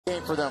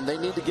Game for them. They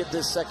need to get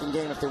this second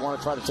game if they want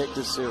to try to take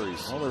this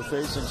series. Well, they're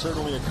facing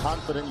certainly a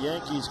confident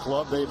Yankees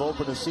club. They've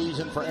opened a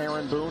season for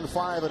Aaron Boone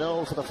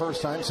 5-0 for the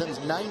first time since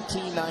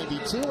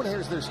 1992. And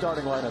here's their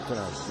starting lineup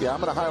tonight. Yeah, I'm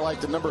going to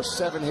highlight the number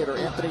 7 hitter,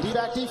 Anthony.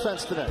 D-back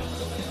defense tonight.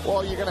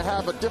 Well, you're going to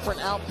have a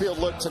different outfield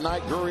look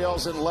tonight.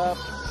 Gurriel's in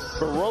left.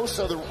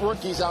 Barossa, the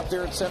rookie's out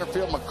there in center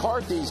field.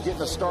 McCarthy's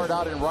getting a start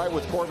out in right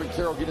with Corbin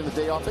Carroll getting the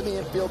day off. In the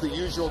infield, the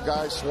usual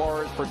guys,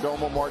 Suarez,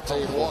 Perdomo,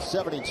 Marte.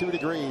 72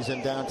 degrees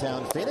in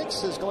downtown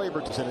Phoenix as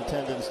Glabert's in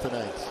attendance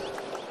tonight.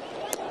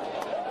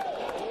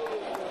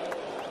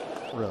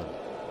 Run.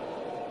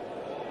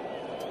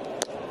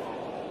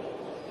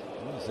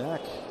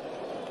 Zach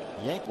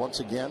Yank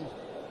once again.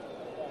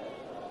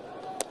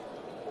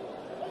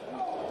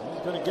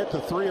 He's going to get to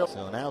 3-0.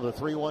 So now the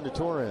 3-1 to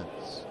Torres.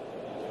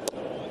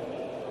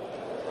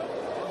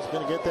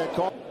 Going to get that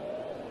call.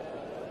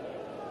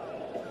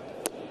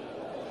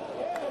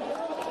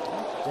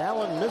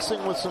 Gallen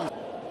missing with some.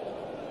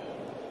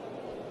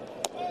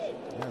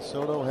 Yeah,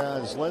 Soto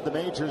has led the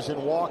majors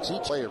in walks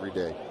each play every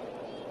day.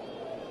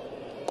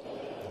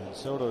 And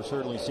Soto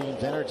certainly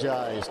seems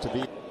energized to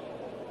be.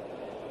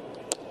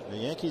 The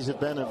Yankees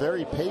have been a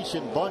very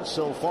patient bunch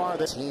so far.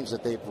 The teams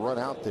that they've run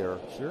out there.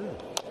 Sure.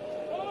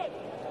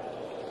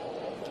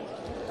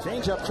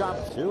 Change up chop.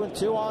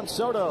 2-2 on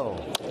Soto.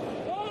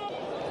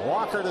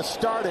 Walker to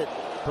start it.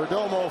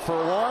 Perdomo for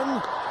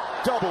one.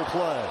 Double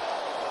play.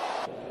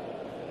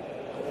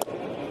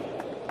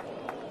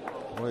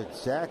 Boy,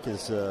 Zach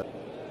is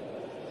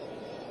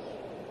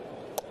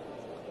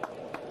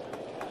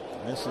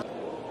misses.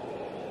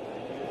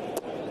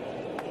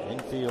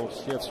 Infield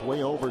shifts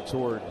way over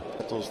toward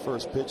those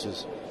first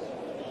pitches.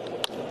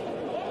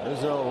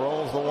 Rizzo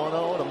rolls the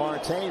 1-0 to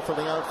Marte for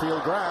the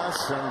outfield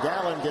grass, and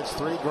Gallen gets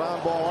 3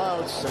 ground ball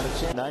outs and a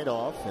chance. Night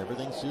off.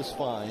 Everything's just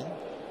fine.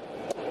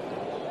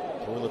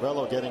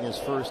 Lavello getting his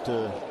first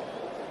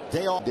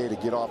day off. Day to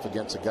get off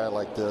against a guy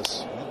like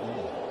this.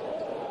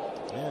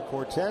 Yeah,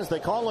 Cortez, they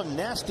call him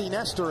Nasty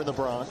Nestor in the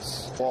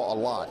Bronx. Ball a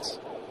lot.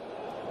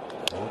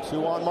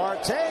 2 on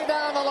Marte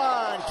down the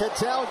line.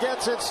 Cattell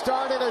gets it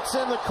started. It's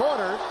in the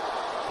corner.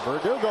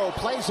 Verdugo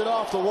plays it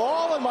off the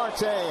wall, and Marte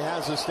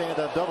has a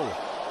stand-up double.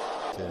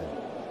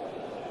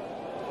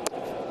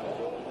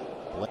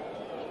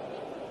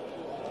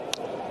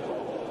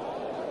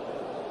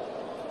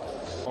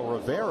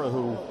 Rivera,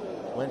 who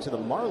went to the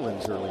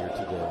Marlins earlier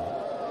today.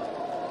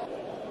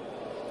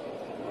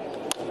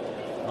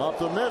 Up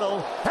the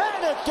middle,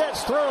 and it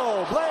gets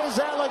through. Blaze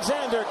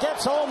Alexander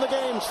gets home the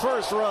game's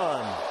first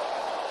run.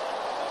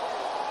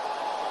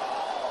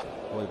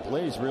 Boy,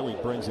 Blaze really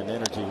brings an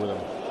energy with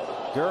him.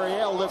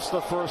 Gurriel lifts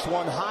the first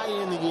one high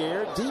in the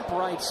air, deep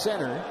right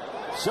center.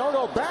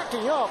 Soto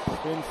backing up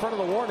in front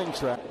of the warning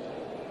track.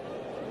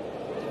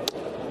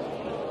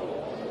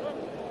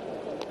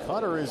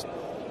 Cutter is.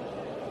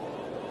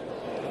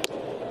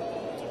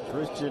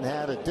 Christian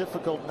had a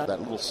difficult night.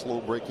 That little slow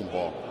breaking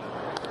ball.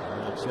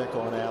 Check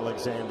on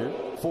Alexander.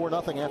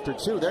 4-0 after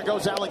 2. There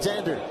goes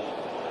Alexander.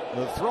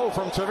 The throw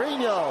from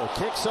Torino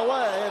kicks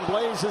away and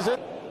blazes it.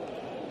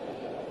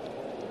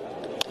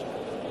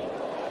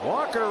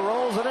 Walker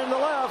rolls it into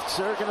left.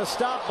 They're going to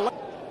stop.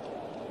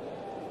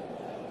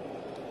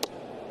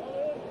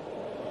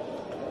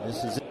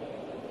 This is it.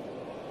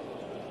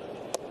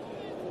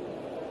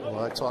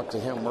 Well, I talked to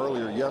him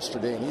earlier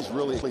yesterday, and he's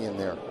really in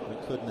there. We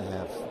couldn't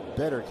have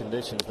better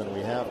conditions than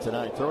we have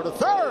tonight. Throw to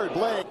third.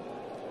 Blake.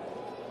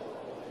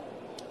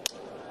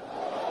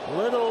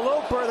 Little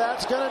looper.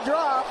 That's going to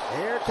drop.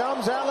 Here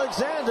comes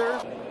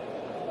Alexander.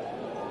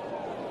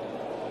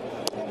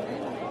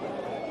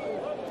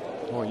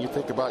 Well, you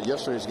think about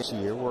yesterday's game. This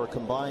year, we're a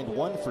combined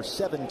 1 for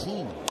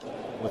 17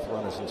 with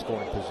runners in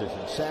scoring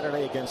position.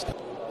 Saturday against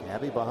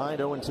Gabby behind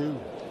 0-2.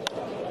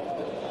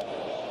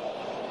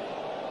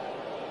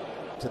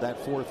 To that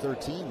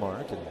 4-13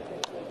 mark, and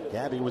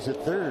Gabby was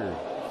at third.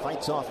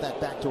 Fights off that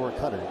backdoor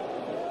cutter,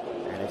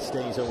 and it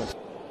stays 0.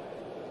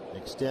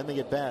 Extending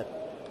it back.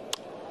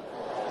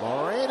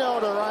 Moreno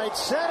to right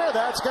center.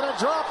 That's going to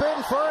drop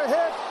in for a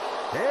hit.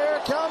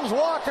 Here comes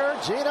Walker.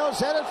 Gino's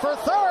headed for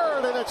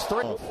third, and it's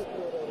 3.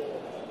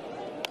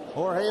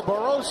 Jorge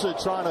Barossa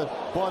trying to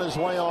bunt his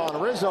way on.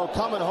 Rizzo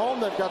coming home.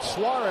 They've got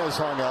Suarez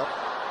hung up.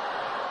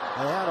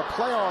 They had a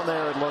play on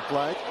there, it looked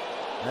like.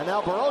 And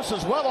now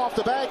Barossa's well off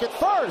the bag at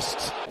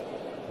first.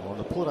 On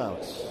the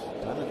putouts.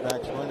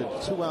 Diamondback running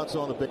 2 outs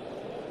on the big.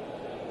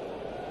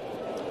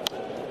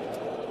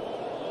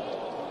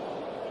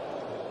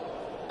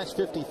 That's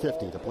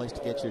 50-50. The place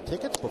to get your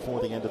tickets before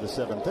the end of the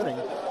 7th inning.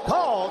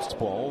 Called.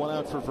 Ball went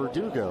out for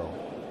Verdugo.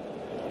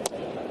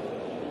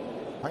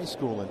 High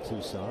school in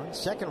Tucson.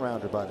 2nd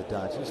rounder by the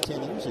Dodgers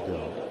 10 years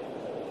ago.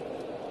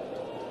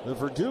 The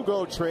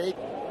Verdugo trade.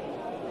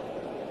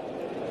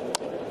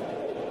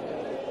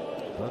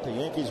 But the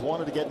Yankees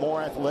wanted to get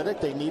more athletic.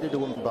 They needed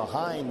him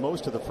behind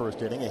most of the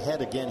first inning.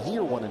 Ahead again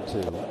here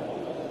 1-2.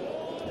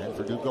 And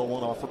Verdugo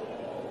went off.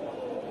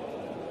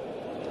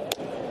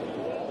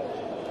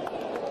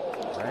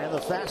 And the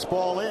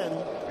fastball in.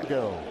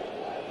 Go.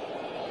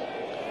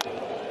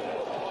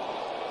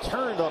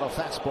 Turned on a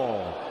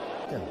fastball.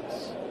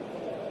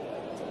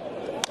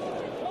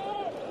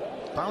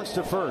 Bounce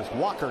to first.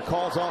 Walker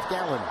calls off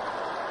Gallen.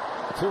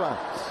 2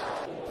 outs.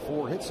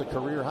 4 hits, a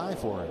career high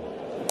for him.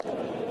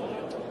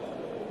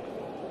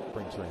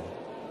 Spring training.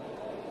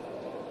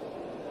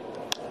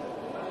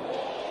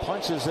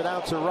 Punches it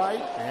out to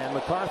right, and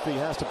McCarthy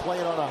has to play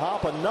it on a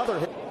hop. Another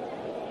hit.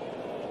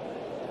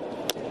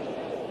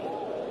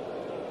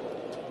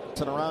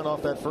 Around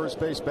off that first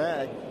base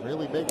bag,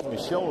 really making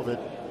a show of it.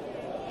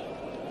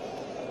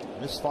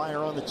 Misfire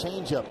on the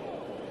changeup.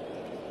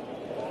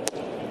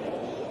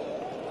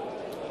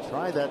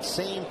 Try that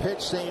same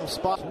pitch, same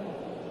spot.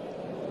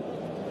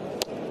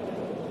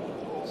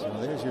 So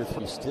there's your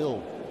 3.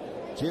 Still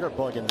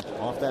jitterbugging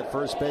off that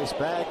first base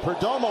bag.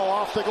 Perdomo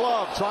off the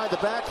glove. Tried the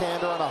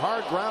backhander on a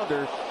hard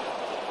grounder.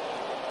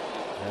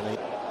 And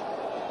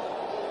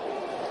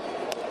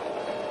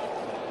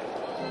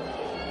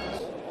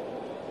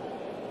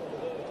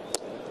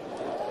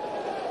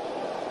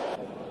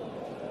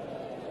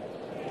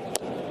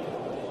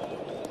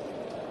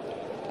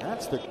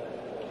that's the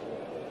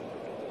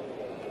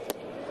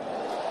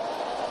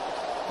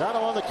got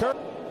him on the curve.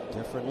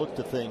 Different look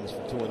to things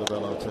for Tua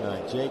Novello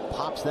tonight. Jake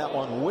pops that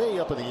one way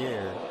up in the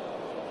air,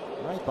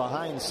 right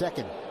behind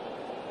second.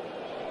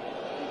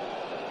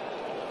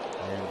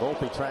 And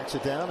Volpe tracks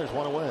it down. There's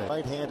one away.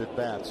 Right-handed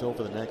bats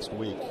over the next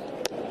week.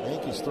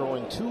 Yankees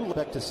throwing 2.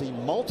 Expect to see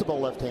multiple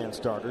left-hand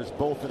starters,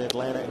 both in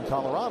Atlanta and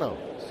Colorado.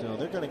 So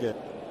they're going to get.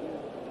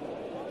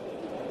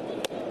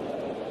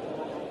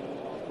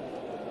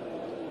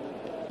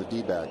 The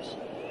D-backs.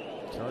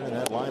 Turning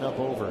that lineup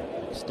over.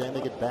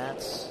 Extending at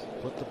bats.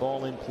 Put the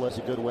ball in play.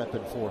 A good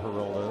weapon for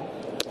Geraldo.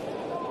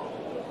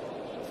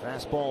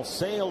 Fastball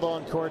sailed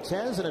on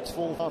Cortez, and it's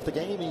full off the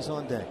game. He's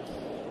on deck.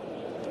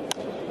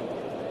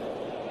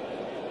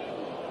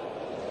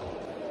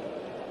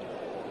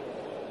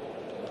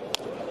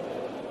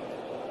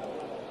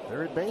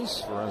 Third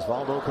base for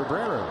Osvaldo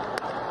Cabrera.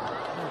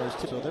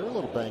 So they're a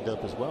little banged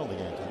up as well, the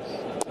Yankees.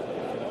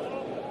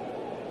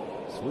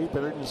 Sweep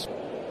it and.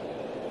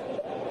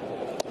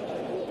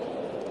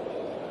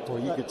 Well,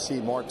 you could see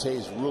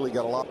Marte's really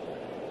got a lot.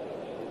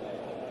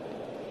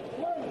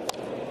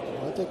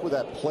 I think with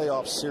that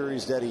playoff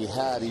series that he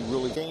had, he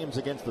really games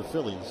against the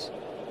Phillies.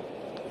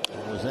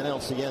 It was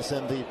NLCS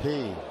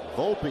MVP.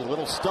 Volpe,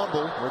 little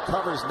stumble,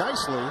 recovers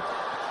nicely.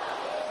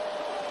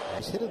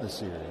 He's hit in the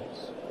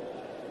series.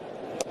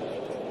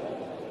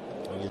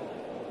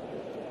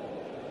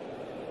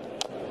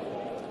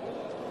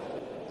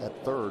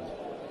 At third.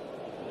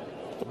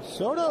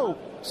 Soto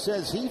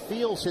says he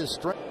feels his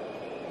strength.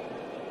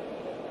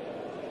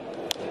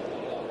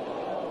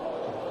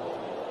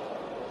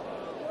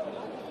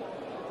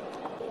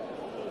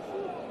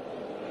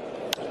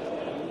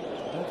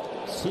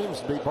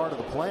 Seems to be part of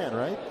the plan,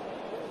 right?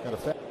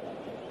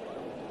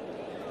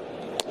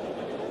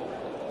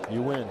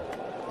 You win.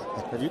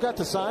 Have you got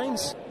the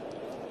signs?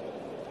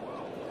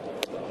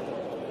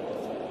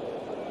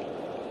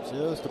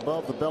 Just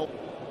above the belt.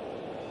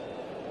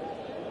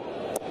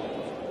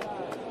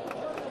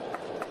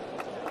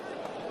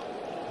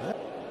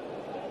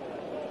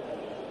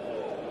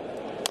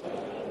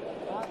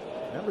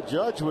 Remember,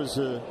 Judge was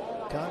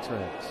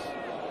contracts.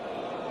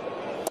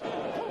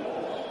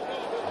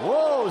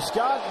 Whoa,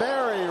 Scott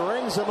Berry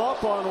rings him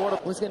up on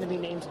what was going to be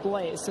named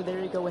Blaze, so there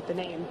you go with the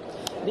name.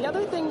 The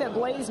other thing that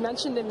Blaze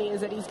mentioned to me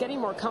is that he's getting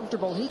more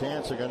comfortable.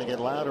 Chants are going to get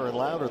louder and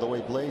louder the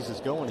way Blaze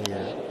is going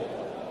here.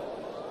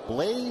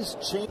 Blaze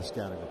changed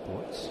scouting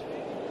reports.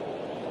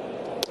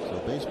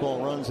 So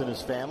baseball runs in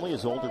his family.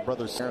 His older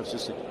brother Sarah's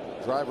just to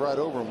drive right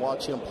over and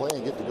watch him play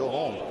and get to go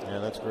home. Yeah,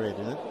 that's great,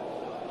 isn't it?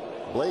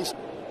 Blaze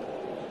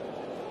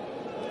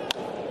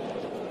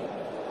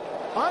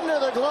under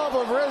the glove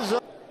of Rizzo.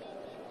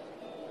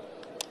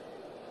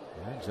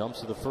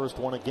 Jumps to the first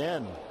one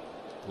again.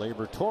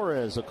 Labor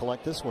Torres will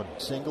collect this one.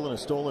 Single and a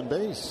stolen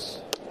base.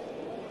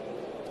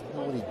 You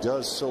know what he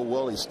does so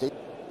well? He stays.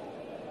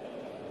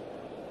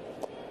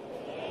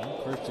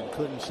 Well, Christian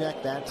couldn't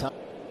check that time.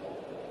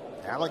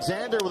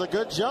 Alexander with a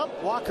good jump.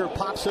 Walker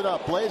pops it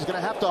up. Blaze going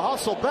to have to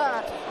hustle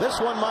back. This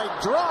one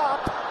might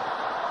drop.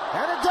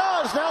 And it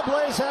does. Now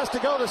Blaze has to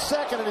go to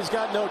second, and he's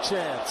got no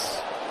chance.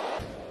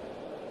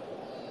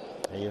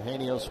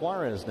 Eugenio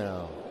Suarez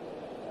now.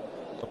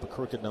 Up a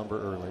crooked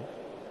number early.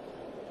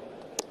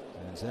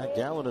 And Zach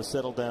Gallen has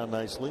settled down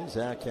nicely.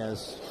 Zach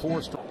has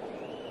 4 strikes.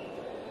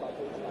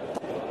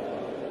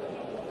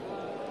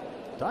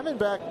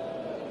 Diamondback.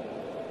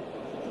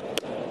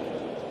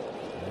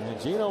 And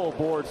Gino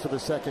aboard for the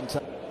second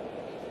time.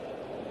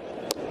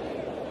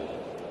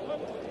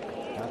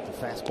 Got the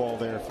fastball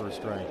there for a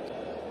strike.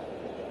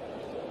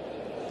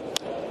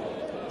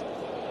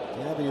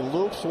 Gabby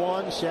loops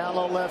one,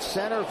 shallow left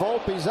center.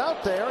 Volpe's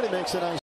out there, and he makes a nice